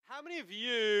How many of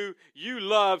you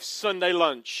love Sunday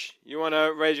lunch? You want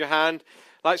to raise your hand?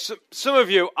 Like some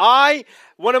of you,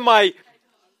 one of my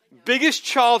biggest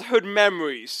childhood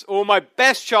memories, or my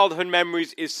best childhood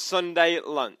memories, is Sunday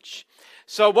lunch.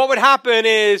 So what would happen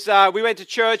is we went to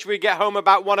church, we'd get home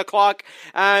about 1 o'clock,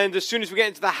 and as soon as we get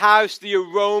into the house, the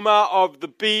aroma of the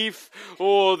beef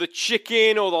or the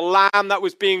chicken or the lamb that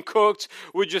was being cooked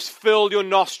would just fill your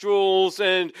nostrils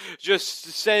and just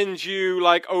send you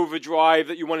like overdrive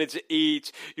that you wanted to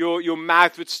eat. Your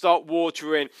mouth would start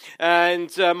watering.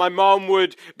 And my mom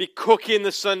would be cooking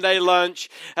the Sunday lunch.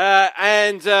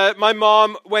 And my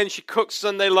mom, when she cooks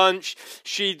Sunday lunch,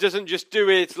 she doesn't just do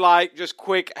it like just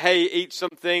quick, hey, eat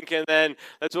something and then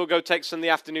let's all go take Sunday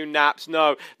afternoon naps.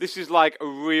 No, this is like a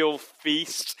real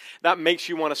feast that makes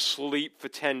you want to sleep for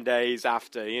 10 days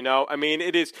after, you know? I mean,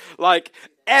 it is like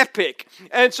epic.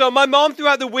 And so my mom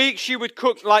throughout the week, she would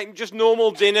cook like just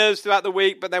normal dinners throughout the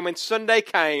week, but then when Sunday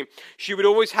came, she would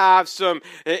always have some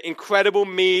incredible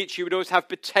meat. She would always have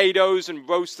potatoes and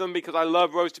roast them because I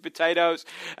love roasted potatoes.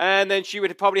 And then she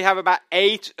would probably have about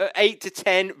 8 to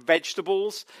 10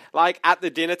 vegetables like at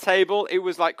the dinner table. It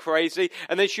was like crazy.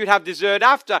 And then she would have dessert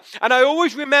after. And I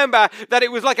always remember that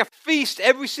it was like a feast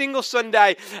every single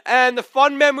Sunday. And the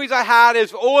fond memories I had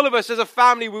is all of us as a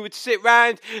family, we would sit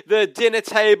around the dinner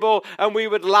table and we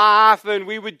would laugh and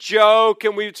we would joke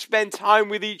and we would spend time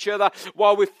with each other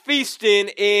while we're feasting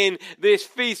in this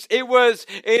feast. It was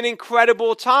an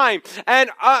incredible time. And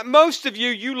most of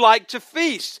you like to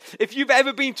feast. If you've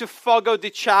ever been to Fogo de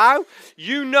Chao,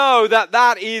 you know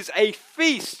that is a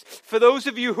feast. For those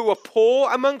of you who are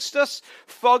poor amongst us,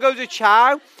 Fogo de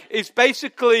Chao is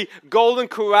basically Golden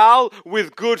Corral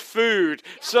with good food.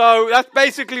 So that's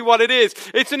basically what it is.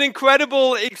 It's an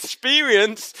incredible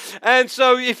experience. And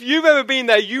so if you've ever been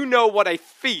there, you know what a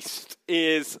feast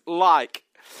is like.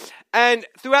 And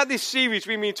throughout this series,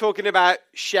 we've been talking about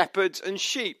shepherds and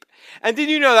sheep. And did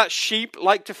you know that sheep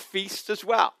like to feast as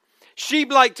well?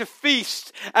 Sheep like to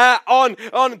feast on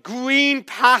green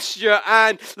pasture,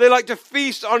 and they like to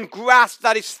feast on grass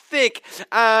that is thick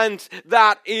and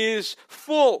that is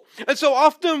full. And so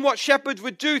often what shepherds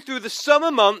would do through the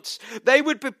summer months, they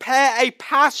would prepare a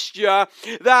pasture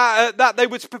that they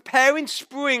would prepare in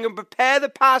spring and prepare the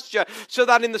pasture so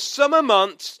that in the summer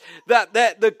months that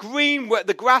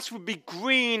the grass would be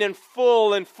green and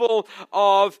full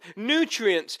of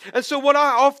nutrients. And so what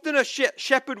often a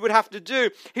shepherd would have to do,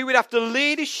 he would have to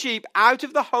lead his sheep out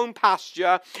of the home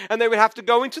pasture, and they would have to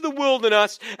go into the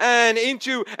wilderness and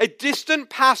into a distant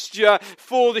pasture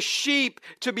for the sheep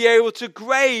to be able to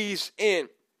graze in.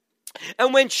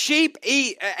 And when sheep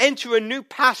enter a new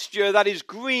pasture that is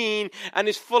green and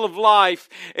is full of life,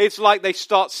 it's like they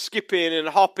start skipping and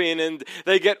hopping and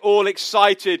they get all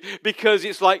excited because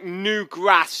it's like new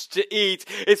grass to eat.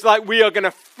 It's like we are going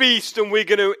to feast and we're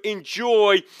going to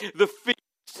enjoy the feast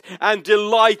and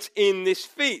delight in this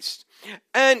feast.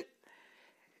 And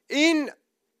in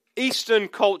Eastern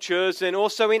cultures and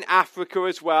also in Africa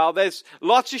as well, there's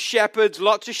lots of shepherds,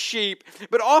 lots of sheep,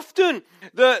 but often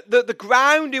the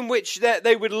ground in which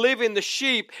they would live in, the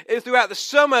sheep, throughout the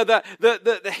summer,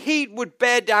 the heat would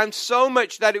bear down so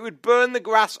much that it would burn the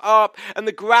grass up and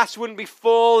the grass wouldn't be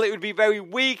full, it would be very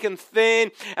weak and thin,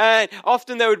 and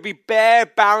often there would be bare,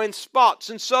 barren spots.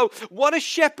 And so what a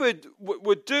shepherd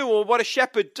would do, or what a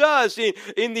shepherd does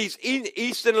in these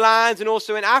Eastern lands and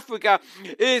also in Africa,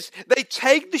 is they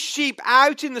take the sheep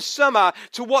out in the summer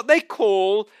to what they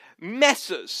call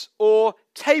mesas or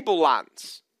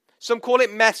tablelands. Some call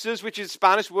it mesas, which is a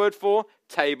Spanish word for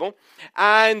table,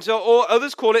 and or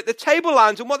others call it the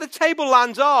tablelands. And what the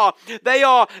tablelands are, they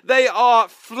are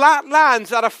flat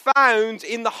lands that are found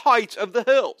in the height of the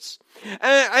hills.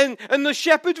 And the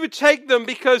shepherds would take them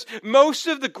because most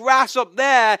of the grass up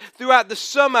there throughout the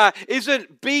summer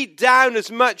isn't beat down as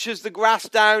much as the grass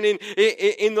down in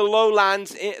the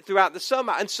lowlands throughout the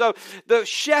summer. And so the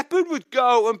shepherd would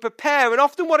go and prepare. And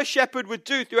often what a shepherd would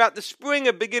do throughout the spring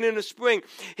and beginning of spring,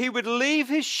 he would leave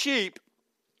his sheep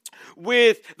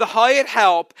with the hired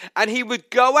help, and he would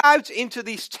go out into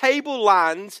these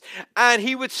tablelands and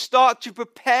he would start to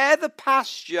prepare the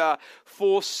pasture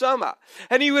for summer.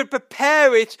 And he would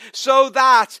prepare it so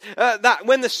that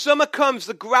when the summer comes,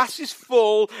 the grass is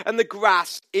full and the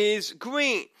grass is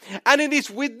green. And it is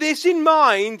with this in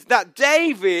mind that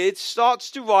David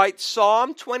starts to write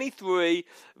Psalm 23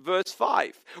 verse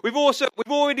 5. We've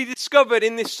already discovered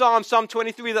in this Psalm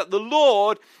 23, that the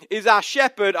Lord is our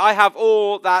shepherd. I have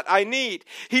all that I need.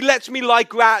 He lets me lie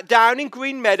down in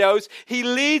green meadows. He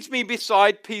leads me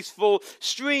beside peaceful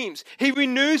streams. He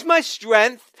renews my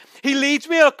strength. He leads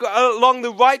me along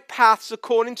the right paths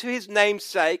according to his name's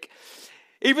sake.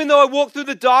 Even though I walk through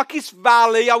the darkest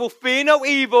valley, I will fear no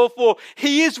evil, for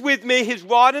he is with me. His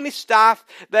rod and his staff,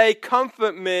 they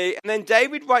comfort me. And then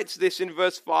David writes this in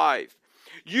verse 5.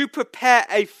 You prepare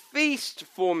a feast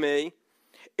for me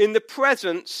in the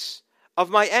presence of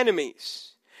my enemies.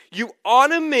 You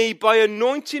honor me by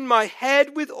anointing my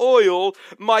head with oil.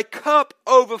 My cup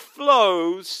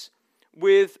overflows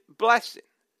with blessing.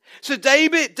 So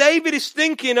David is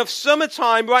thinking of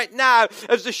summertime right now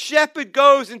as the shepherd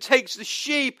goes and takes the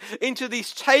sheep into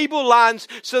these tablelands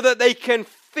so that they can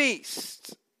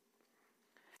feast.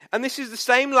 And this is the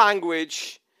same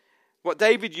language what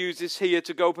David uses here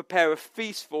to go prepare a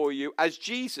feast for you, as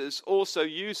Jesus also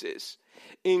uses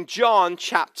in John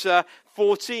chapter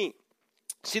 14.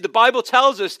 See, the Bible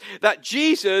tells us that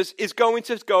Jesus is going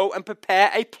to go and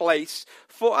prepare a place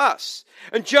for us.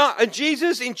 And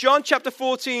Jesus in John chapter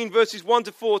 14 verses 1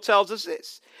 to 4 tells us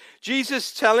this.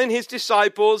 Jesus telling his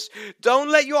disciples, don't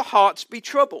let your hearts be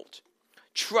troubled.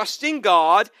 Trust in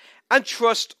God and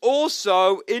trust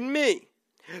also in me.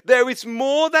 There is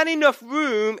more than enough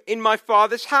room in my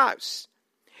Father's house.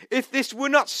 If this were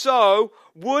not so,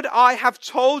 would I have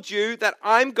told you that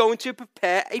I'm going to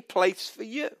prepare a place for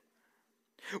you?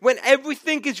 When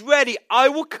everything is ready, I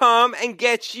will come and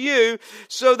get you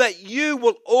so that you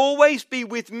will always be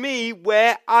with me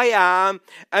where I am,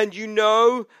 and you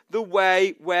know the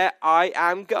way where I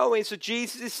am going. So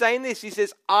Jesus is saying this. He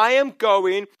says, I am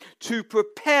going to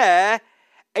prepare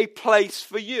a place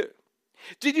for you.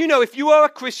 Did you know if you are a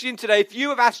Christian today, if you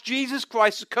have asked Jesus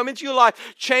Christ to come into your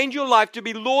life, change your life, to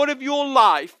be Lord of your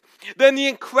life, then the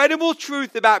incredible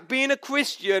truth about being a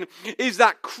Christian is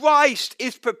that Christ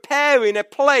is preparing a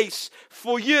place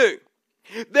for you.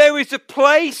 There is a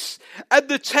place at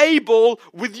the table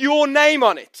with your name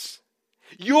on it.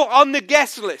 You're on the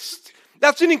guest list.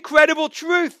 That's an incredible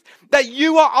truth, that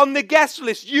you are on the guest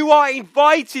list. You are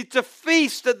invited to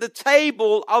feast at the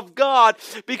table of God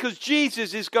because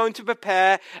Jesus is going to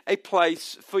prepare a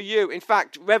place for you. In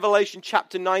fact, Revelation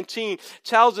chapter 19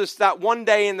 tells us that one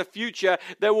day in the future,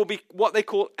 there will be what they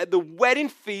call the wedding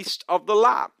feast of the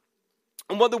Lamb.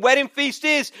 And what the wedding feast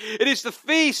is, it is the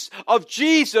feast of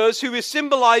Jesus, who is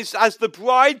symbolized as the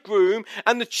bridegroom,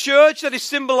 and the church that is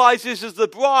symbolized as the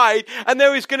bride. And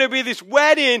there is going to be this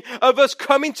wedding of us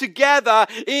coming together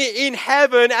in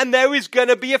heaven, and there is going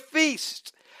to be a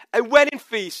feast, a wedding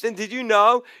feast. And did you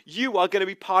know you are going to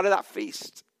be part of that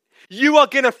feast? You are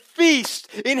going to feast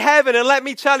in heaven. And let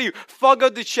me tell you, Fogo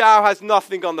de Chao has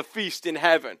nothing on the feast in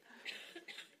heaven.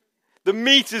 The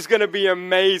meat is going to be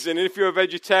amazing. And if you're a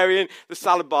vegetarian, the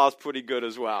salad bar is pretty good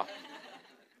as well.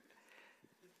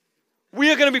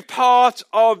 We are going to be part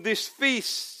of this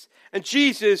feast. And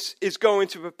Jesus is going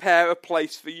to prepare a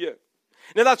place for you.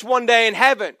 Now that's one day in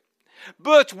heaven.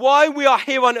 But while we are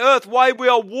here on earth, while we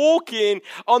are walking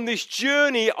on this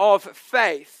journey of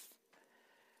faith,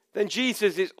 then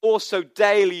Jesus is also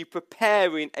daily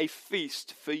preparing a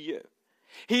feast for you.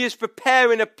 He is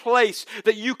preparing a place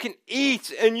that you can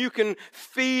eat and you can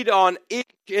feed on each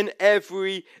and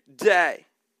every day.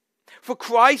 For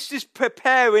Christ is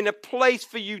preparing a place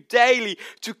for you daily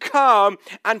to come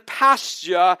and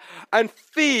pasture and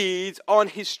feed on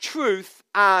his truth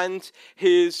and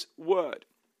his word.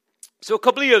 So a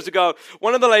couple of years ago,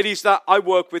 one of the ladies that I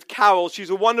work with, Carol, she's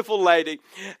a wonderful lady.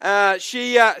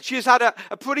 She has had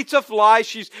a pretty tough life.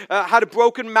 She's had a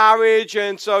broken marriage,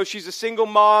 and so she's a single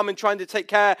mom and trying to take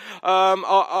care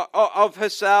of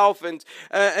herself, and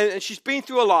she's been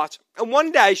through a lot. And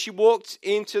one day she walked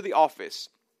into the office,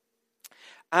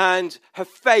 and her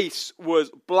face was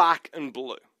black and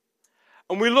blue.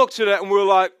 And we looked at it and we were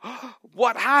like, oh,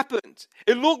 what happened?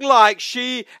 It looked like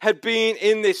she had been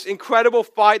in this incredible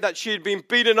fight, that she had been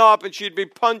beaten up and she had been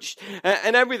punched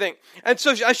and everything. And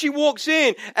so as she walks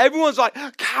in, everyone's like,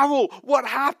 Carol, what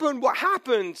happened? What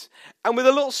happened? And with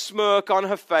a little smirk on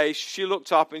her face, she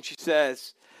looked up and she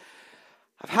says,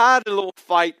 I've had a little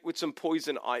fight with some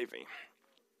poison ivy.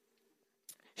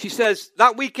 She says,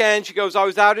 that weekend, she goes, I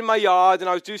was out in my yard and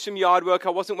I was doing some yard work. I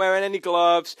wasn't wearing any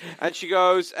gloves. And she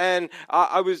goes, and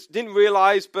I didn't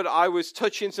realize, but I was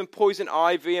touching some poison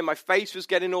ivy and my face was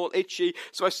getting all itchy.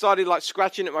 So I started like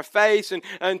scratching at my face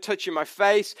and touching my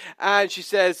face. And she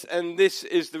says, and this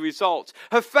is the result.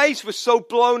 Her face was so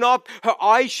blown up, her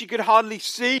eyes she could hardly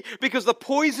see because the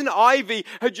poison ivy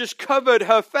had just covered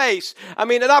her face. I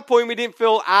mean, at that point, we didn't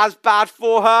feel as bad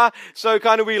for her. So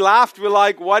kind of we laughed. We're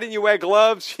like, why didn't you wear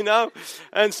gloves? You know?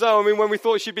 And so, I mean, when we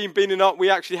thought she'd been beaten up, we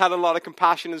actually had a lot of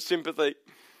compassion and sympathy.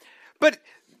 But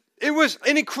it was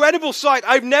an incredible sight.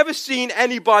 I've never seen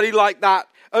anybody like that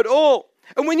at all.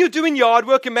 And when you're doing yard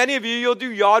work, and many of you, you'll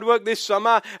do yard work this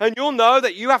summer, and you'll know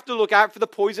that you have to look out for the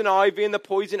poison ivy and the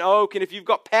poison oak. And if you've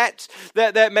got pets,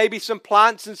 there may be some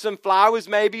plants and some flowers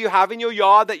maybe you have in your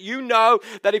yard that you know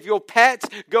that if your pet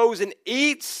goes and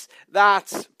eats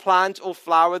that plant or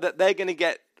flower, that they're going to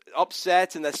get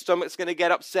upset and their stomach's going to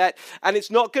get upset, and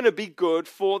it's not going to be good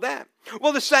for them.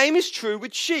 Well, the same is true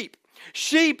with sheep.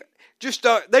 Sheep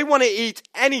they want to eat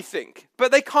anything,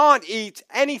 but they can't eat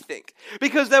anything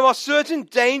because there are certain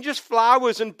dangerous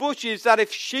flowers and bushes that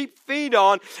if sheep feed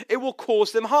on, it will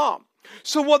cause them harm.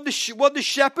 So what the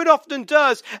shepherd often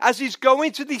does as he's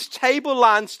going to these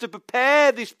tablelands to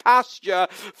prepare this pasture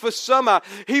for summer,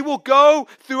 he will go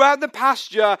throughout the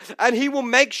pasture and he will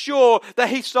make sure that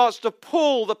he starts to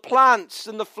pull the plants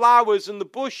and the flowers and the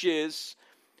bushes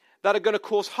that are going to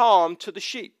cause harm to the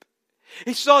sheep.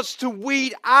 He starts to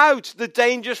weed out the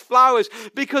dangerous flowers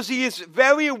because he is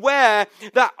very aware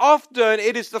that often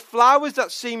it is the flowers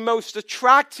that seem most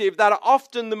attractive that are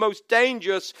often the most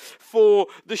dangerous for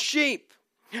the sheep.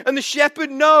 And the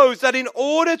shepherd knows that in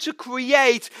order to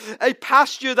create a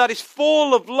pasture that is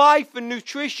full of life and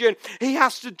nutrition, he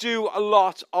has to do a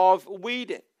lot of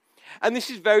weeding. And this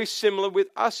is very similar with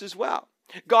us as well.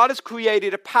 God has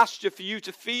created a pasture for you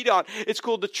to feed on. It's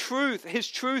called the truth, his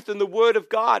truth and the word of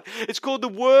God. It's called the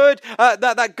word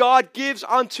that God gives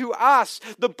unto us.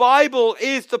 The Bible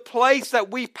is the place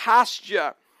that we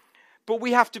pasture. But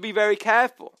we have to be very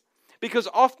careful because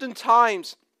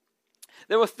oftentimes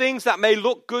there are things that may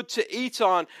look good to eat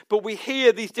on, but we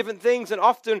hear these different things and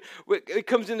often it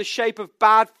comes in the shape of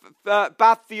bad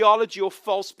theology or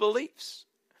false beliefs.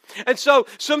 And so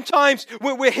sometimes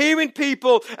we're hearing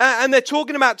people and they're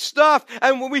talking about stuff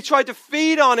and we try to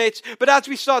feed on it. But as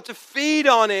we start to feed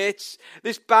on it,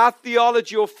 this bad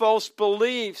theology or false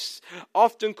beliefs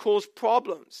often cause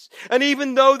problems. And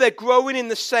even though they're growing in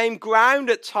the same ground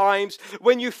at times,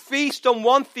 when you feast on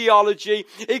one theology,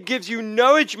 it gives you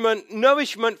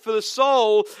nourishment for the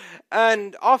soul.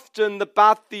 And often the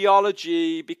bad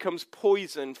theology becomes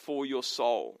poison for your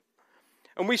soul.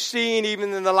 And we've seen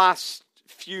even in the last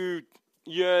few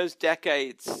years,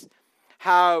 decades,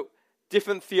 how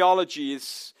different theology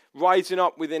is rising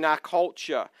up within our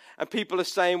culture. And people are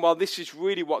saying, well, this is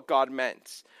really what God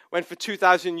meant. When for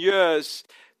 2,000 years,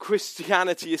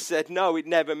 Christianity has said, no, it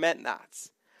never meant that.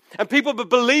 And people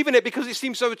believe in it because it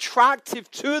seems so attractive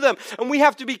to them. And we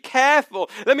have to be careful.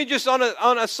 Let me just, on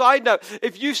a side note,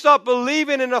 if you start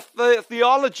believing in a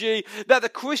theology that the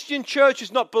Christian church has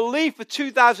not believed for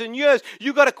 2,000 years,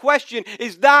 you've got to question,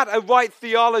 is that a right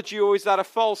theology or is that a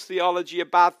false theology, a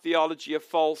bad theology, a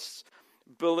false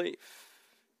belief?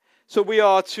 So we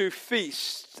are to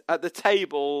feast at the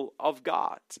table of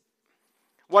God.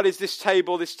 What is this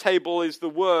table? This table is the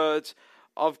Word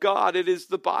of God. It is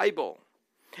the Bible.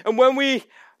 And when we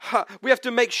have to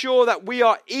make sure that we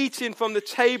are eating from the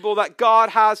table that God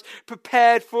has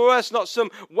prepared for us, not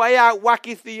some way out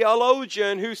wacky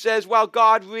theologian who says, well,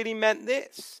 God really meant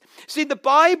this. See, the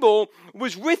Bible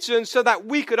was written so that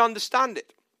we could understand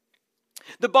it.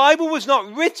 The Bible was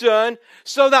not written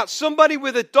so that somebody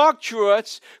with a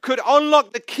doctorate could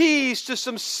unlock the keys to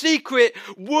some secret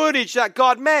wordage that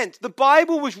God meant. The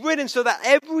Bible was written so that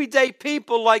everyday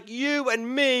people like you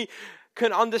and me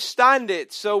can understand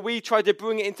it. So we try to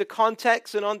bring it into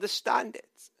context and understand it.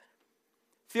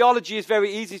 Theology is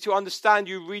very easy to understand.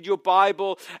 You read your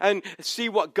Bible and see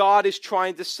what God is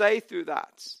trying to say through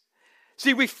that.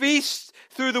 See, we feast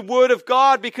through the Word of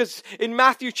God because in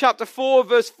Matthew chapter 4,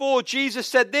 verse 4, Jesus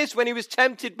said this when he was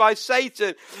tempted by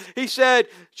Satan.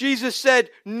 Jesus said,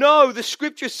 no, the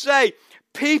scriptures say,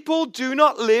 people do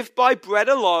not live by bread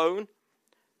alone,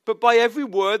 but by every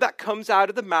word that comes out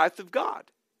of the mouth of God.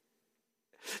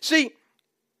 See,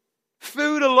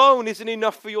 food alone isn't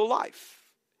enough for your life.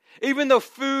 Even though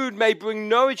food may bring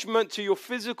nourishment to your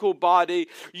physical body,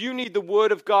 you need the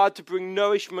Word of God to bring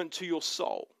nourishment to your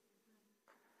soul.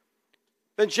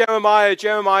 Then Jeremiah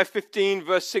 15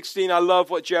 verse 16, I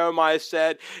love what Jeremiah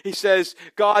said. He says,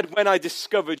 God, when I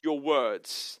discovered your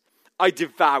words, I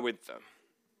devoured them.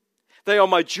 They are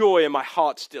my joy and my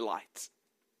heart's delight.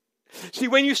 See,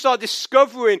 when you start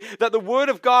discovering that the Word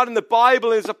of God in the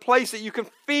Bible is a place that you can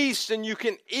feast and you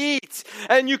can eat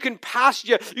and you can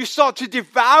pasture, you start to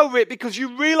devour it because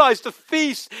you realize the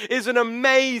feast is an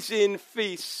amazing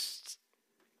feast.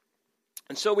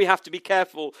 And so we have to be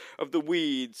careful of the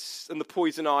weeds and the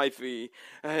poison ivy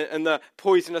and the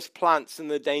poisonous plants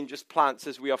and the dangerous plants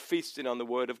as we are feasting on the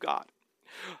Word of God.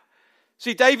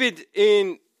 See, David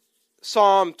in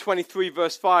Psalm 23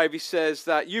 verse 5, he says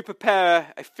that you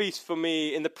prepare a feast for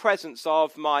me in the presence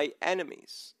of my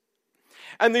enemies.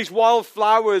 And these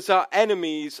wildflowers are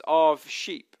enemies of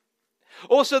sheep.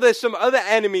 Also, there's some other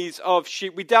enemies of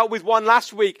sheep. We dealt with one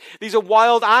last week. These are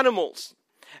wild animals.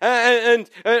 And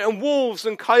wolves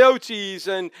and coyotes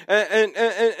and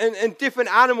different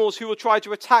animals who will try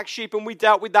to attack sheep. And we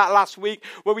dealt with that last week,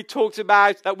 where we talked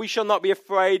about that we shall not be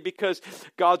afraid, because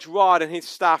God's rod and his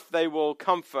staff, they will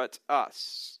comfort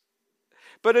us.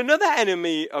 But another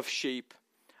enemy of sheep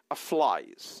are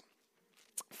flies.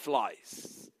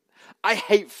 Flies. I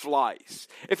hate flies.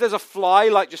 If there's a fly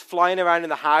like just flying around in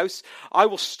the house, I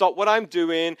will stop what I'm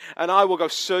doing and I will go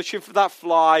searching for that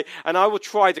fly, and I will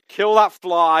try to kill that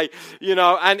fly,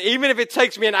 and even if it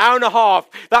takes me an hour and a half,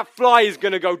 that fly is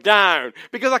going to go down,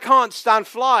 because I can't stand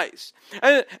flies.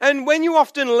 And when you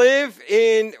often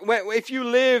if you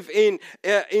live in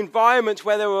environments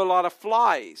where there are a lot of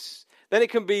flies, then it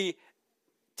can be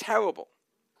terrible.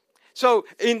 So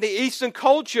in the Eastern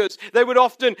cultures, they would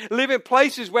often live in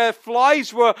places where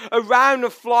flies were around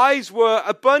and flies were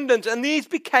abundant. And these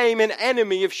became an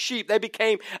enemy of sheep. They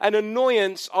became an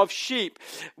annoyance of sheep.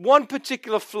 One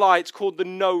particular fly, it's called the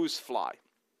nose fly.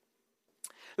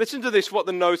 Listen to this, what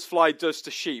the nose fly does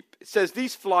to sheep. It says,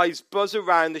 these flies buzz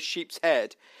around the sheep's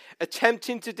head,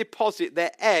 attempting to deposit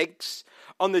their eggs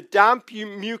on the damp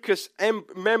mucous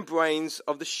membranes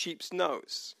of the sheep's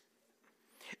nose.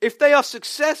 If they are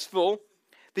successful,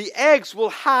 the eggs will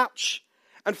hatch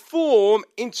and form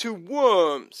into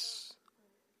worms,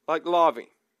 like larvae.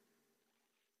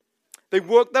 They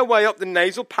work their way up the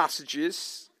nasal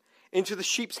passages into the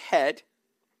sheep's head,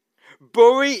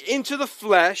 bury into the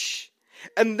flesh,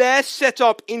 and there set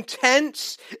up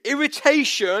intense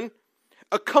irritation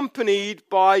accompanied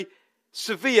by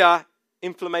severe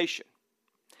inflammation.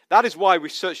 That is why we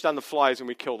search down the flies and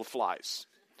we kill the flies.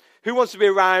 Who wants to be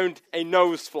around a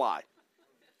nose fly?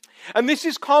 And this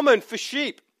is common for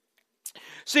sheep.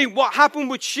 See, what happened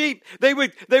with sheep, they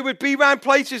would be around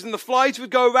places and the flies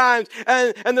would go around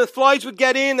and the flies would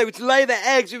get in, they would lay their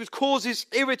eggs, it would cause this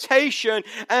irritation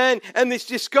and this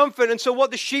discomfort. And so what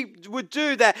the sheep would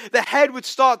do, their head would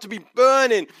start to be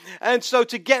burning. And so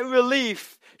to get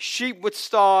relief, sheep would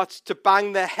start to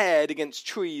bang their head against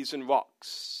trees and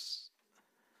rocks.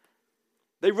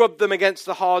 They rubbed them against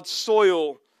the hard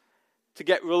soil to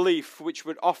get relief, which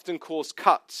would often cause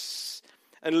cuts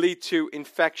and lead to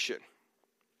infection.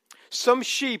 Some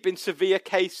sheep in severe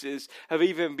cases have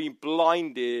even been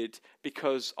blinded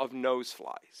because of nose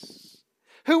flies.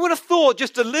 Who would have thought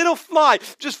just a little fly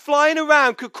just flying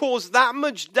around could cause that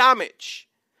much damage?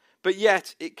 But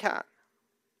yet it can.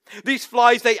 These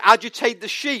flies, they agitate the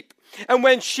sheep. And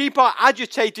when sheep are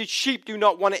agitated, sheep do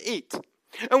not want to eat.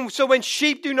 And so when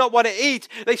sheep do not want to eat,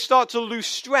 they start to lose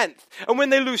strength. And when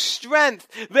they lose strength,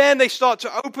 then they start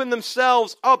to open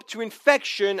themselves up to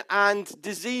infection and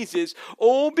diseases,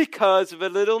 all because of a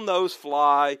little nose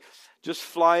fly just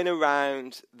flying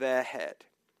around their head.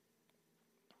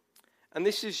 And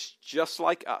this is just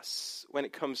like us when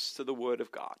it comes to the Word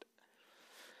of God.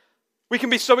 We can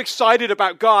be so excited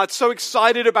about God, so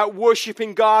excited about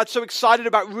worshiping God, so excited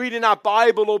about reading our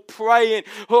Bible or praying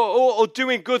or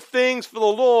doing good things for the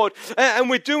Lord. And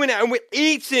we're doing it and we're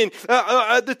eating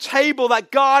at the table that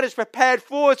God has prepared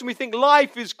for us, and we think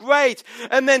life is great.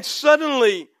 And then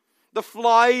suddenly the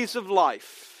flies of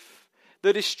life,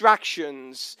 the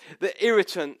distractions, the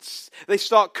irritants, they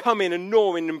start coming and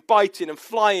gnawing and biting and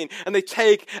flying, and they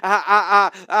take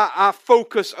our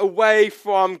focus away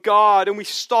from God, and we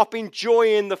stop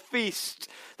enjoying the feast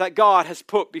that God has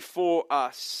put before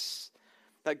us,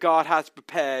 that God has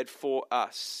prepared for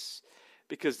us,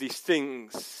 because these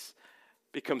things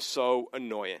become so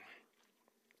annoying.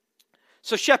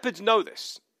 So shepherds know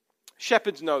this.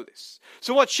 Shepherds know this.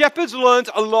 So what shepherds learned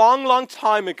a long, long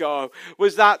time ago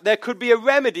was that there could be a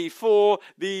remedy for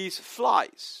these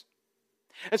flies.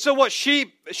 And so what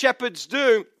shepherds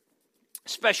do,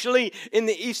 especially in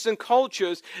the Eastern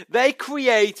cultures, they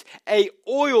create a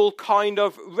oil kind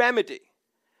of remedy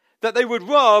that they would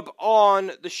rub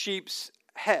on the sheep's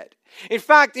head. In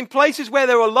fact, in places where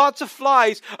there are lots of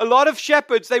flies, a lot of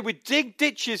shepherds, they would dig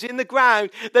ditches in the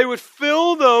ground, they would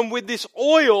fill them with this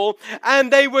oil,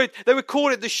 and they would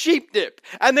call it the sheep dip.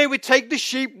 And they would take the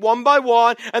sheep one by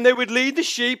one, and they would lead the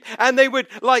sheep, and they would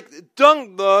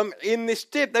dunk them in this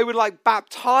dip. They would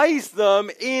baptize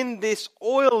them in this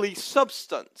oily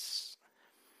substance.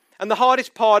 And the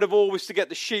hardest part of all was to get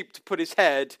the sheep to put his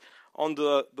head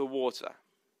under the water.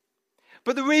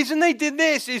 But the reason they did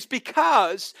this is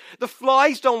because the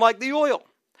flies don't like the oil.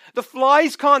 The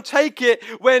flies can't take it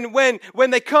when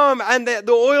they come and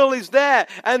the oil is there,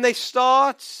 and they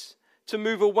start to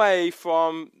move away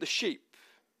from the sheep.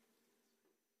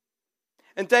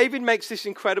 And David makes this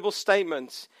incredible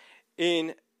statement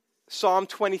in Psalm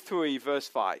 23, verse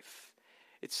 5.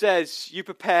 It says, you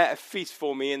prepare a feast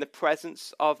for me in the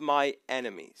presence of my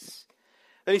enemies.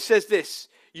 Then he says this,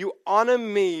 you honor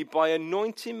me by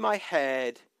anointing my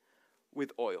head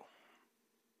with oil.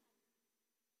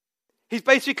 He's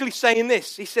basically saying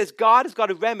this. He says, God has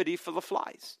got a remedy for the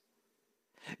flies.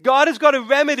 God has got a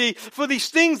remedy for these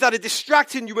things that are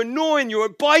distracting you, annoying you,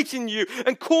 and biting you,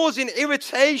 and causing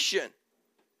irritation.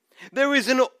 There is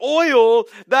an oil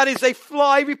that is a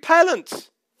fly repellent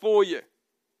for you.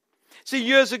 See,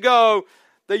 years ago,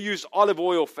 they used olive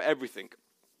oil for everything.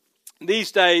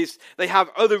 These days, they have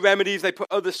other remedies. They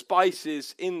put other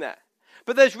spices in there.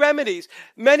 But there's remedies.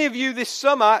 Many of you this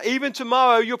summer, even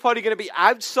tomorrow, you're probably going to be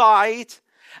outside.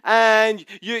 And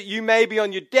you may be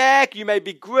on your deck, you may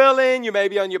be grilling, you may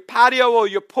be on your patio or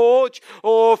your porch.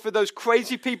 Or for those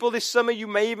crazy people this summer, you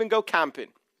may even go camping.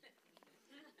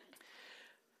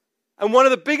 And one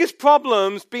of the biggest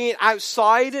problems being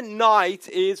outside at night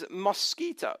is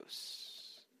mosquitoes.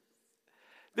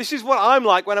 This is what I'm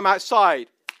like when I'm outside.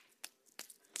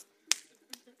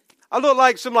 I look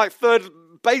like some third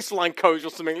baseline coach or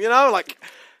something,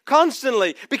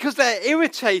 constantly, because they're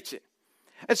irritating.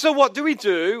 And so what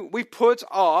do? We put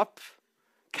up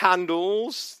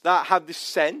candles that have this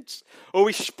scent, or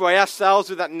we spray ourselves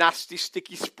with that nasty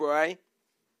sticky spray,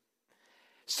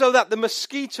 so that the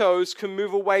mosquitoes can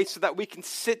move away, so that we can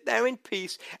sit there in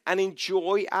peace and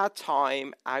enjoy our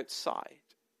time outside.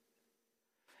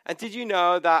 And did you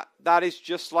know that that is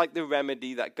just like the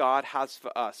remedy that God has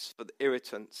for us, for the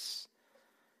irritants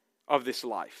of this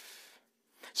life?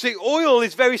 See, oil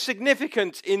is very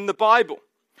significant in the Bible.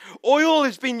 Oil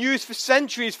has been used for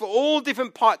centuries for all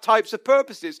different types of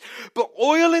purposes. But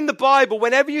oil in the Bible,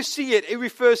 whenever you see it, it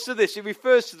refers to this. It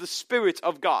refers to the Spirit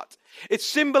of God. It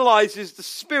symbolizes the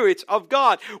Spirit of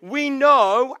God. We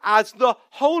know as the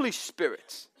Holy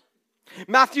Spirit.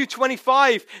 Matthew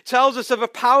 25 tells us of a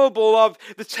parable of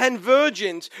the 10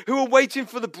 virgins who were waiting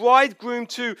for the bridegroom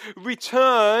to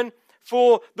return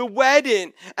for the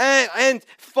wedding. And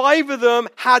 5 of them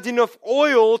had enough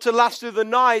oil to last through the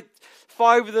night.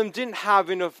 5 of them didn't have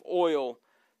enough oil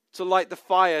to light the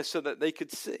fire so that they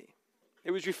could see.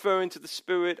 It was referring to the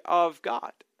Spirit of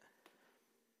God.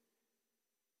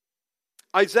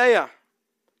 Isaiah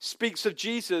speaks of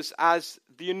Jesus as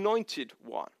the anointed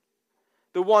one,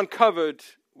 the one covered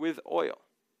with oil.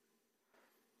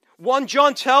 1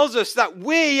 John tells us that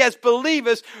we as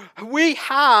believers, we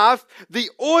have the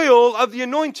oil of the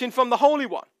anointing from the Holy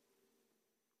One.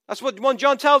 That's what 1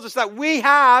 John tells us, that we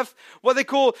have what they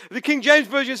call, the King James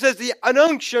Version says, an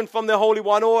unction from the Holy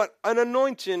One, or an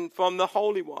anointing from the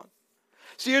Holy One.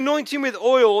 See, anointing with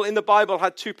oil in the Bible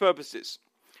had 2 purposes.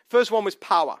 First one was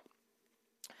power.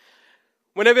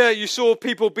 Whenever you saw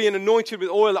people being anointed with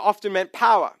oil, it often meant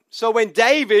power. So when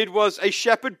David was a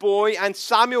shepherd boy and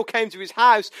Samuel came to his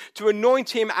house to anoint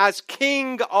him as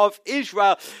king of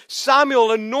Israel,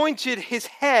 Samuel anointed his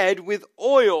head with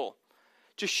oil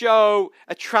to show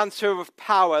a transfer of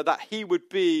power, that he would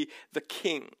be the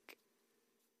king.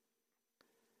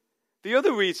 The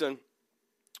other reason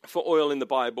for oil in the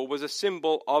Bible was a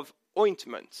symbol of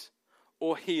ointment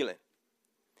or healing.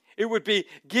 It would be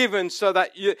given so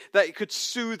that it could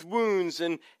soothe wounds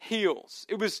and heals.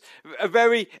 It was a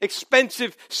very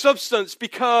expensive substance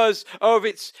because of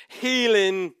its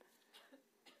healing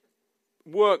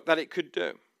work that it could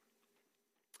do.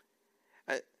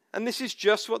 And this is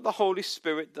just what the Holy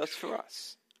Spirit does for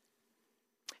us.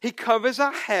 He covers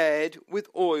our head with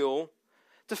oil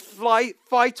to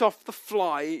fight off the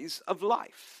flies of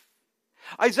life.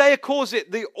 Isaiah calls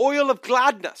it the oil of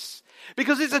gladness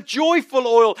because it's a joyful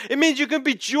oil. It means you can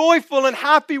be joyful and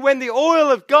happy when the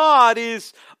oil of God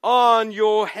is on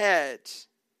your head.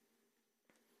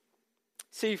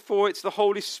 See, for it's the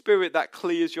Holy Spirit that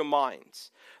clears your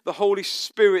minds. The Holy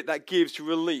Spirit that gives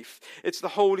relief. It's the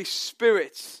Holy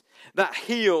Spirit that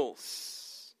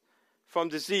heals from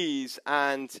disease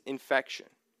and infection.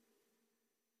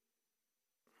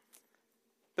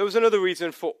 There was another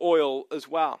reason for oil as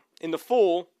well. In the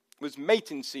fall was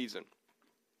mating season.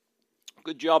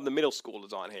 Good job the middle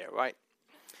schoolers aren't here, right?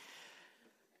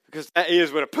 Because their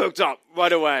ears would have perked up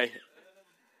right away.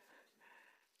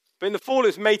 But in the fall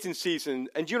it's mating season.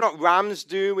 And do you know what rams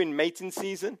do in mating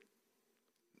season?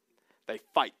 They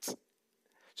fight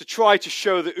to try to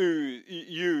show the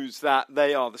ewes that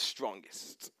they are the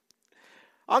strongest.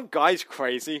 Aren't guys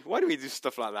crazy? Why do we do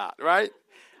stuff like that, right?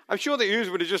 I'm sure the ewes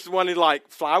would have just wanted like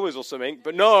flowers or something,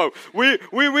 but no, we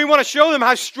want to show them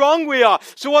how strong we are.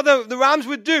 So what the rams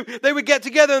would do, they would get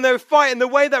together and they would fight, and the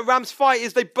way that rams fight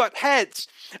is they butt heads.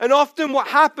 And often what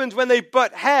happens when they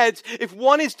butt heads, if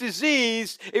one is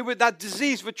diseased, that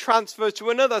disease would transfer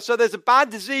to another. So there's a bad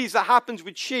disease that happens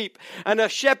with sheep, and a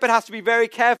shepherd has to be very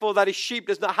careful that his sheep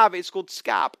does not have it. It's called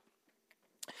scab.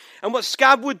 And what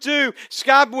scab would do,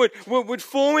 scab would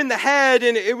form in the head,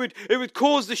 and it would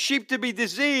cause the sheep to be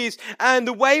diseased. And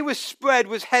the way it was spread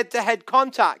was head-to-head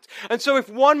contact. And so if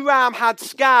one ram had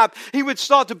scab, he would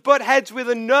start to butt heads with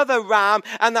another ram,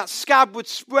 and that scab would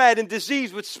spread, and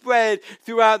disease would spread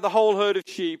throughout the whole herd of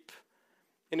sheep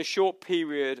in a short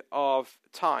period of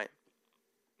time.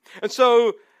 And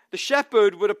so the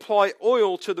shepherd would apply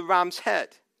oil to the ram's head.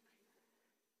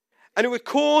 And it would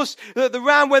cause the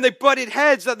ram, when they butted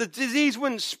heads, that the disease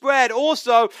wouldn't spread.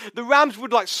 Also, the rams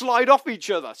would like slide off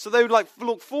each other. So they would like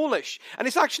look foolish. And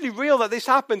it's actually real that this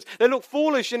happens. They look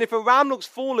foolish. And if a ram looks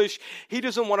foolish, he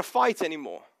doesn't want to fight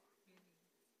anymore.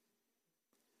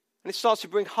 And it starts to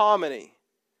bring harmony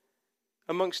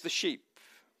amongst the sheep.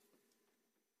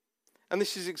 And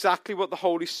this is exactly what the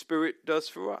Holy Spirit does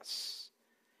for us.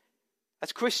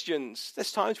 As Christians,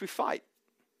 there's times we fight.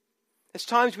 There's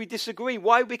times we disagree.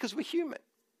 Why? Because we're human.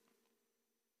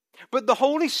 But the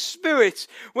Holy Spirit,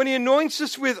 when He anoints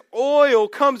us with oil,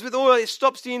 comes with oil, it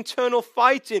stops the internal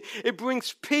fighting. It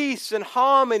brings peace and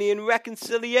harmony and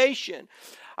reconciliation.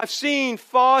 I've seen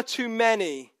far too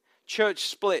many church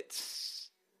splits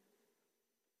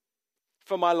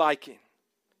for my liking.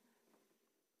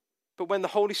 But when the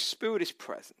Holy Spirit is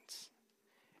present,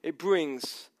 it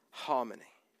brings harmony.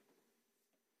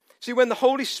 See, when the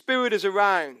Holy Spirit is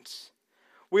around,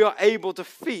 we are able to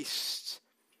feast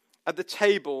at the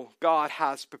table God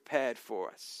has prepared for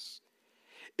us.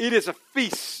 It is a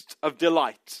feast of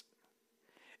delight.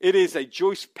 It is a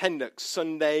Joyce Pennock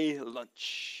Sunday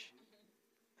lunch.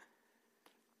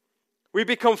 We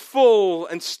become full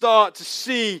and start to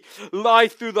see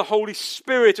life through the Holy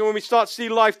Spirit. And when we start to see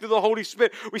life through the Holy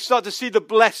Spirit, we start to see the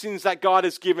blessings that God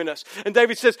has given us. And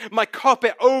David says, my cup,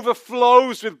 it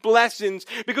overflows with blessings.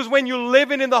 Because when you're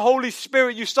living in the Holy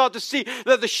Spirit, you start to see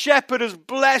that the shepherd has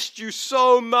blessed you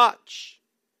so much.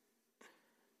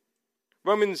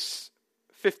 Romans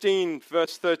 15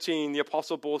 verse 13, the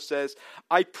Apostle Paul says,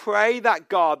 I pray that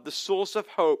God, the source of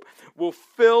hope, will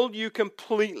fill you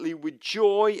completely with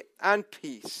joy and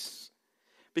peace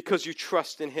because you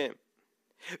trust in Him.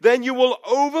 Then you will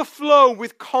overflow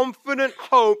with confident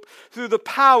hope through the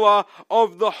power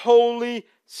of the Holy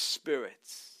Spirit.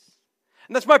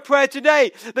 And that's my prayer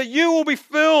today, that you will be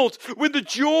filled with the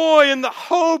joy and the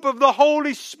hope of the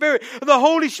Holy Spirit. And the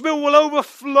Holy Spirit will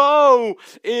overflow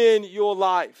in your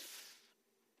life.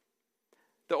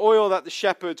 The oil that the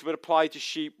shepherds would apply to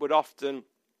sheep would often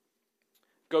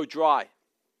go dry.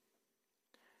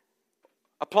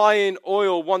 Applying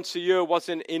oil once a year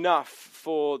wasn't enough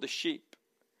for the sheep.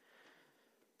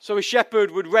 So a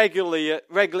shepherd would regularly, at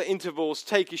regular intervals,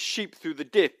 take his sheep through the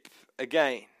dip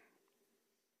again.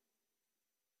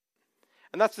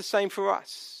 And that's the same for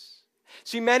us.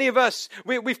 See, many of us,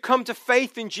 we've come to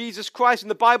faith in Jesus Christ.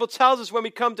 And the Bible tells us when we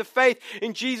come to faith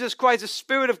in Jesus Christ, the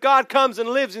Spirit of God comes and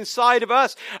lives inside of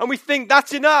us. And we think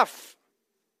that's enough.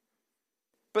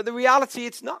 But the reality,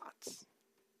 it's not.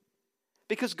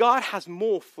 Because God has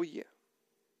more for you.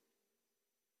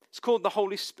 It's called the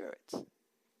Holy Spirit.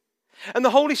 And the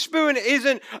Holy Spirit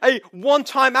isn't a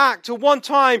one-time act, a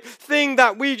one-time thing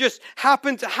that we just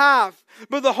happen to have.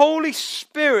 But the Holy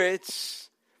Spirit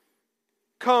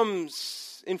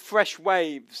comes in fresh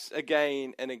waves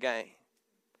again and again.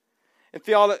 In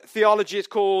theology, it's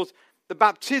called the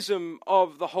baptism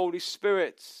of the Holy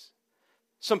Spirit.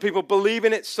 Some people believe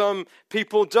in it, some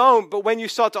people don't. But when you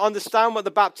start to understand what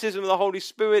the baptism of the Holy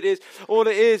Spirit is, all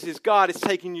it is God is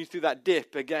taking you through that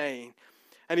dip again.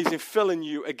 And He's infilling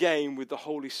you again with the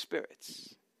Holy Spirit.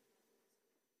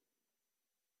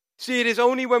 See, it is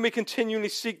only when we continually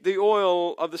seek the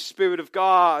oil of the Spirit of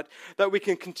God that we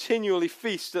can continually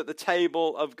feast at the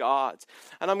table of God.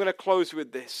 And I'm going to close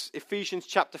with this. Ephesians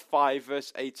chapter 5,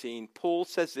 verse 18. Paul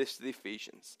says this to the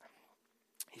Ephesians.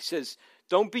 He says,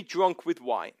 don't be drunk with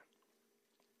wine,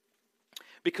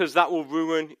 because that will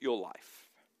ruin your life.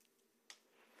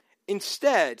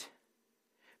 Instead,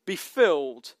 be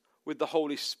filled with the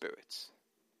Holy Spirit.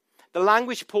 The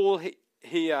language Paul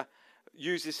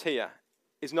uses here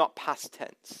is not past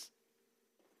tense.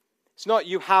 It's not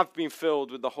you have been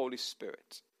filled with the Holy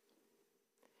Spirit.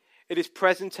 It is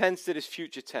present tense, it is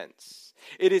future tense.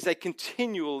 It is a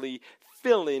continually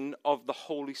filling of the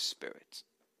Holy Spirit.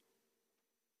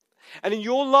 And in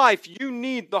your life, you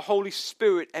need the Holy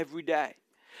Spirit every day.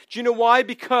 Do you know why?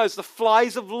 Because the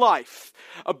flies of life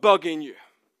are bugging you.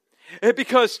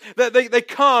 Because they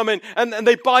come and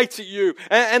they bite at you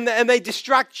and they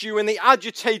distract you and they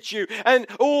agitate you, and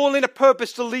all in a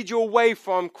purpose to lead you away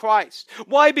from Christ.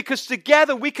 Why? Because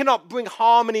together we cannot bring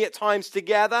harmony at times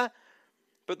together,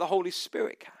 but the Holy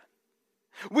Spirit can.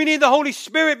 We need the Holy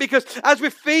Spirit because as we're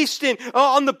feasting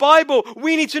on the Bible,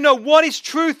 we need to know what is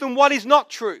truth and what is not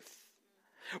truth.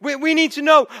 We need to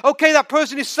know, okay, that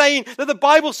person is saying that the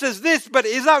Bible says this, but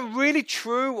is that really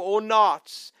true or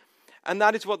not? And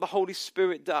that is what the Holy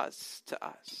Spirit does to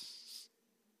us.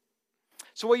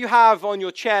 So what you have on your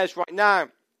chairs right now,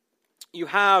 you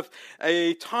have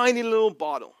a tiny little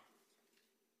bottle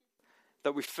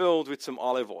that we filled with some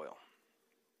olive oil.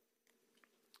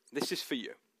 This is for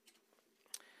you.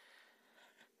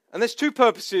 And there's two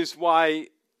purposes why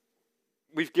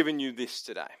we've given you this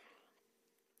today.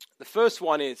 The first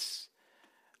one is,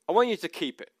 I want you to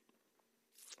keep it.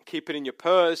 Keep it in your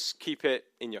purse, keep it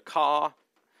in your car,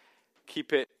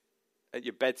 keep it at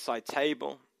your bedside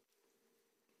table.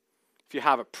 If you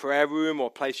have a prayer room or a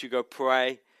place you go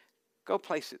pray, go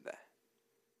place it there.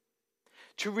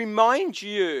 To remind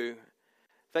you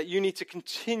that you need to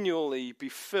continually be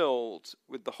filled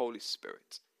with the Holy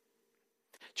Spirit.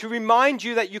 To remind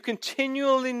you that you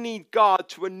continually need God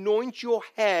to anoint your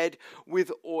head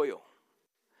with oil.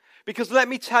 Because let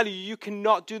me tell you, you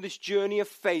cannot do this journey of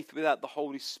faith without the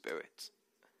Holy Spirit.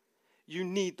 You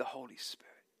need the Holy Spirit.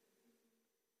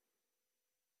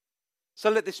 So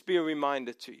let this be a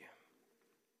reminder to you.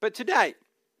 But today,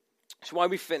 it's why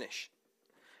we finish.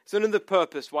 It's another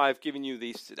purpose why I've given you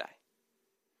these today.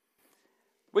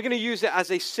 We're going to use it as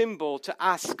a symbol to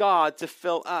ask God to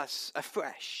fill us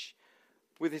afresh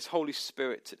with His Holy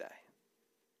Spirit today.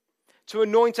 To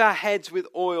anoint our heads with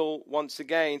oil once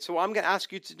again. So what I'm going to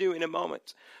ask you to do in a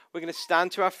moment, we're going to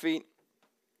stand to our feet.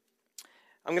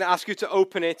 I'm going to ask you to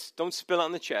open it. Don't spill it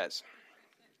on the chairs.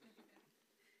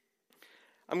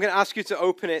 I'm going to ask you to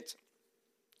open it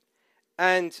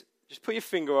and just put your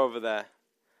finger over there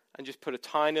and just put a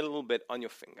tiny little bit on your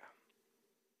finger.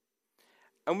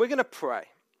 And we're going to pray.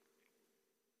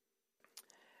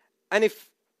 And if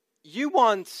you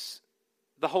want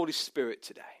the Holy Spirit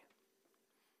today,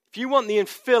 if you want the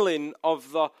infilling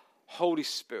of the Holy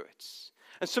Spirit,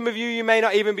 and some of you may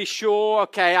not even be sure,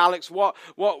 okay, Alex,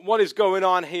 what is going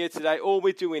on here today? All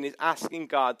we're doing is asking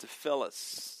God to fill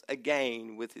us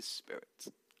again with His Spirit.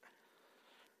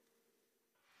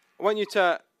 I want you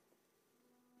to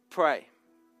pray.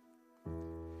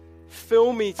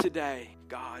 Fill me today,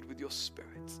 God, with your Spirit,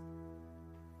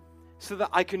 so that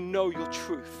I can know your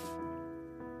truth.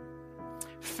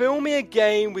 Fill me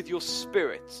again with your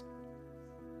Spirit,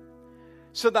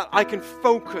 so that I can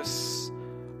focus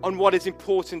on what is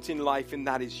important in life, and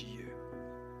that is you.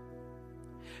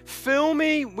 Fill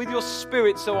me with your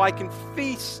Spirit so I can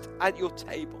feast at your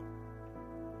table.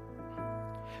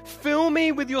 Fill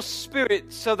me with your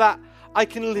Spirit so that I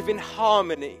can live in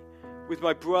harmony with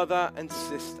my brother and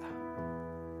sister.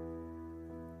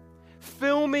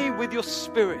 Fill me with your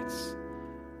Spirit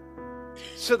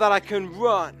so that I can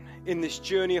run in this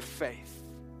journey of faith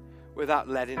without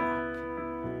letting up.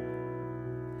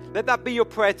 Let that be your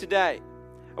prayer today.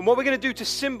 And what we're going to do to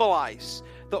symbolize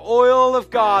the oil of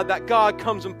God, that God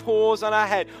comes and pours on our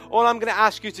head, all I'm going to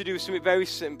ask you to do is something very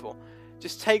simple.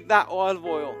 Just take that olive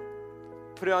oil,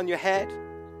 put it on your head,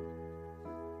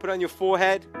 put it on your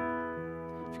forehead.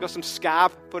 If you've got some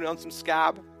scab, put it on some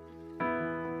scab.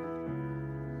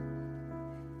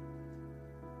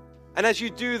 And as you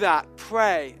do that,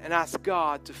 pray and ask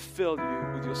God to fill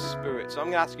you with your Spirit. So I'm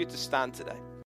going to ask you to stand today.